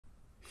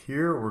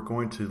Here we're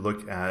going to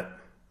look at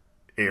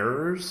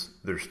errors.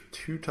 There's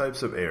two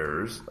types of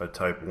errors, a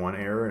type 1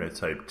 error and a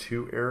type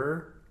 2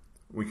 error.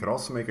 We could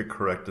also make a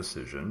correct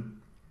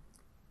decision.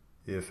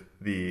 If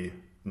the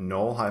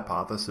null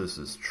hypothesis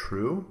is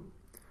true,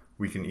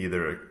 we can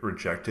either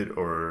reject it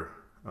or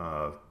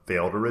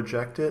fail to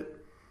reject it.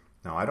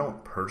 Now, I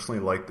don't personally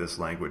like this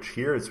language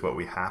here. It's what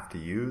we have to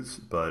use,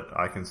 but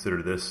I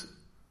consider this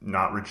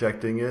not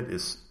rejecting it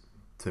is,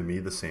 to me,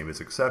 the same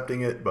as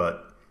accepting it,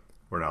 but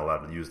we're not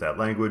allowed to use that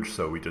language,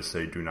 so we just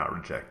say do not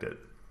reject it.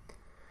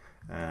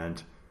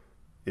 And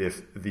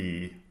if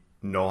the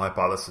null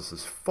hypothesis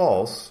is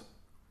false,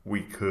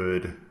 we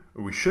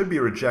should be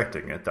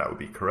rejecting it. That would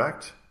be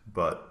correct.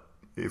 But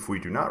if we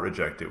do not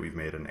reject it, we've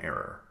made an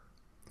error.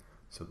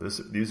 So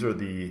these are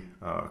the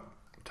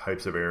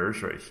types of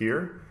errors right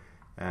here.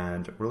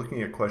 And we're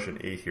looking at question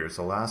 8 here. It's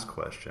the last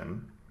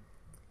question.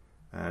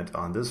 And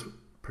on this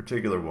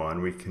particular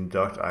one, we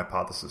conduct a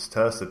hypothesis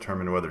test,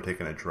 determine whether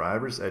taking a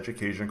driver's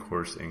education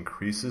course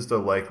increases the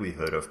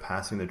likelihood of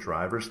passing the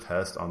driver's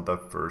test on the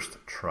first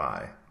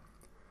try.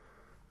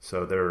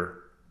 So they're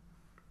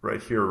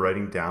right here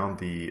writing down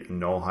the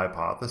null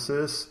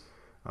hypothesis.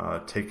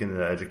 Taking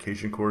the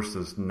education course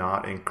does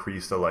not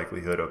increase the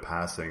likelihood of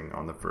passing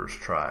on the first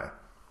try.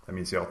 That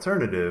means the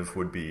alternative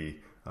would be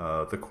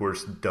the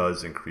course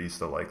does increase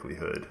the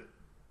likelihood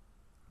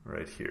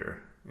right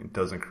here. It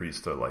does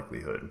increase the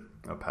likelihood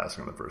of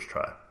passing on the first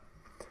try.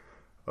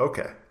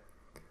 Okay.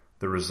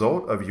 The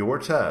result of your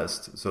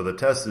test, so the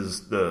test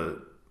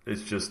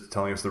it's just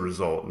telling us the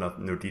result,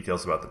 no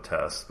details about the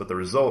test, but the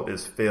result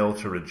is fail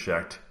to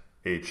reject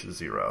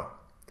H0.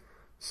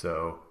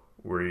 So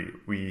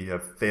we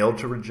have failed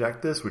to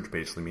reject this, which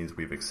basically means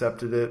we've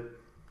accepted it.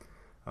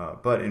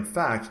 But in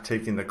fact,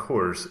 taking the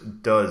course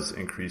does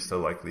increase the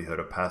likelihood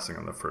of passing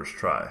on the first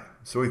try.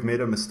 So we've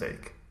made a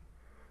mistake.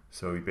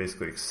 So we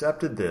basically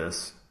accepted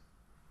this,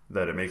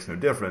 that it makes no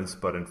difference,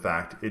 but in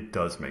fact, it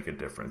does make a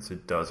difference.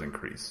 It does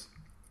increase.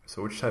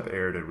 So which type of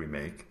error did we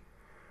make?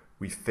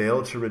 We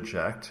failed to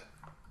reject.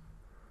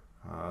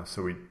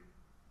 So we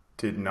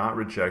did not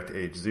reject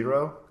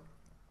H0,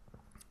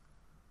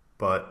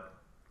 but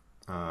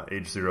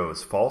H0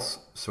 is false,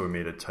 so we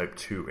made a type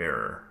 2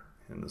 error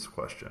in this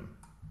question.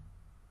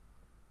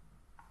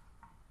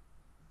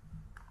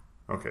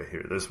 Okay,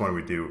 here, this one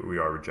we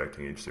are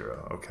rejecting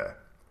H0. Okay.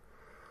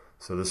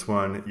 So this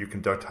one, you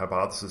conduct a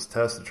hypothesis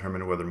test,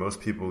 determine whether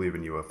most people believe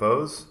in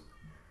UFOs.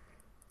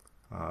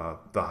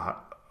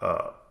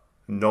 The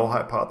null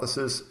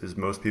hypothesis is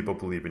most people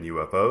believe in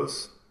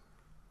UFOs.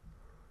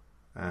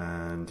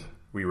 And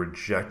we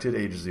rejected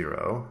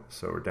H0,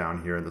 so we're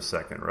down here in the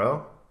second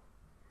row.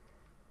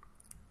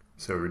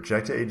 So we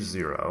rejected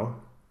H0,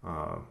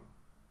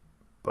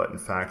 but in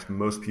fact,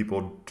 most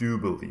people do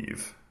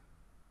believe.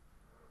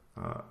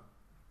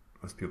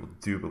 Most people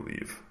do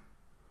believe.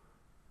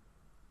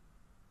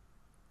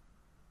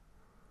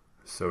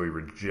 So we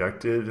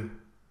rejected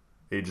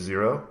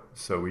H0,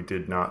 so we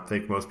did not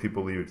think most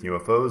people believe in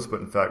UFOs,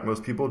 but in fact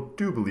most people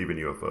do believe in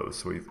UFOs.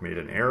 So we've made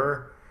an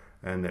error,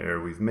 and the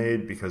error we've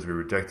made because we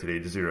rejected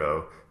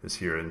H0 is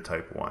here in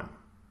type 1.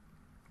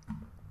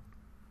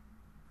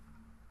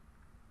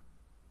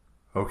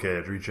 Okay,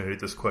 I've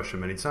regenerated this question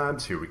many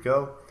times. Here we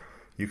go.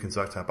 You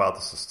conduct a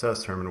hypothesis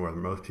test, determine whether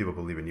most people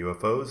believe in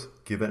UFOs.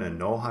 Given a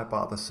null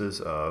hypothesis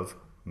of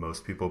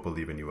most people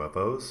believe in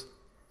UFOs,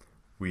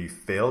 we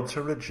failed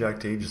to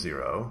reject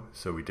H0,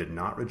 so we did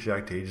not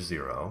reject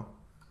H0.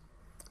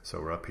 So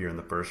we're up here in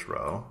the first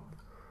row.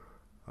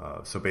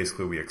 So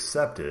basically we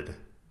accepted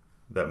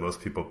that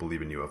most people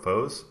believe in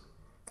UFOs.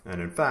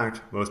 And in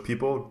fact, most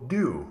people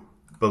do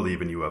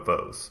believe in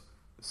UFOs.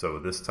 So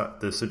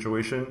this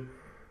situation,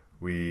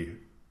 we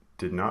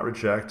did not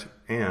reject,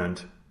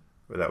 and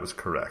that was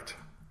correct.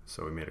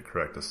 So we made a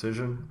correct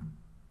decision.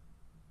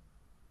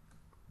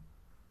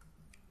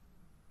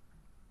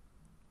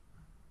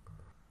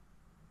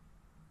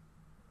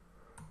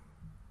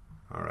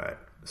 All right,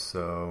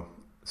 so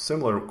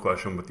similar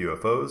question with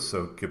UFOs.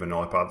 So given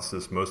null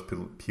hypothesis, most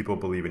people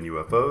believe in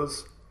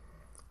UFOs.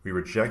 We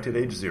rejected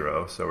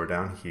H0, so we're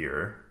down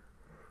here.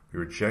 We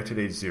rejected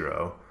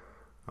H0.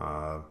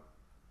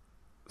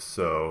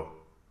 So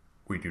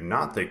we do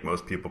not think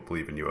most people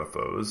believe in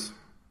UFOs.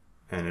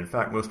 And in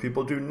fact, most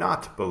people do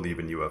not believe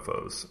in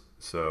UFOs.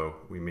 So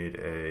we made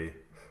a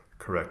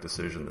correct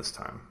decision this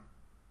time.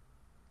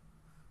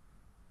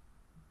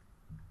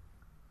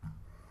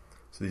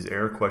 So these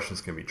error questions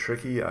can be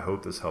tricky. I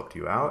hope this helped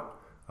you out.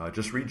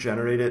 Just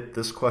regenerate it.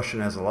 This question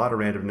has a lot of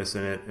randomness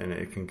in it, and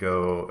it can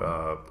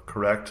go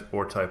correct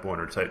or type 1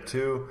 or type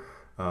 2,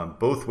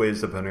 both ways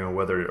depending on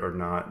whether or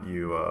not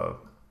you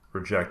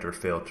reject or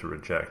fail to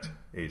reject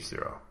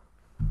H0.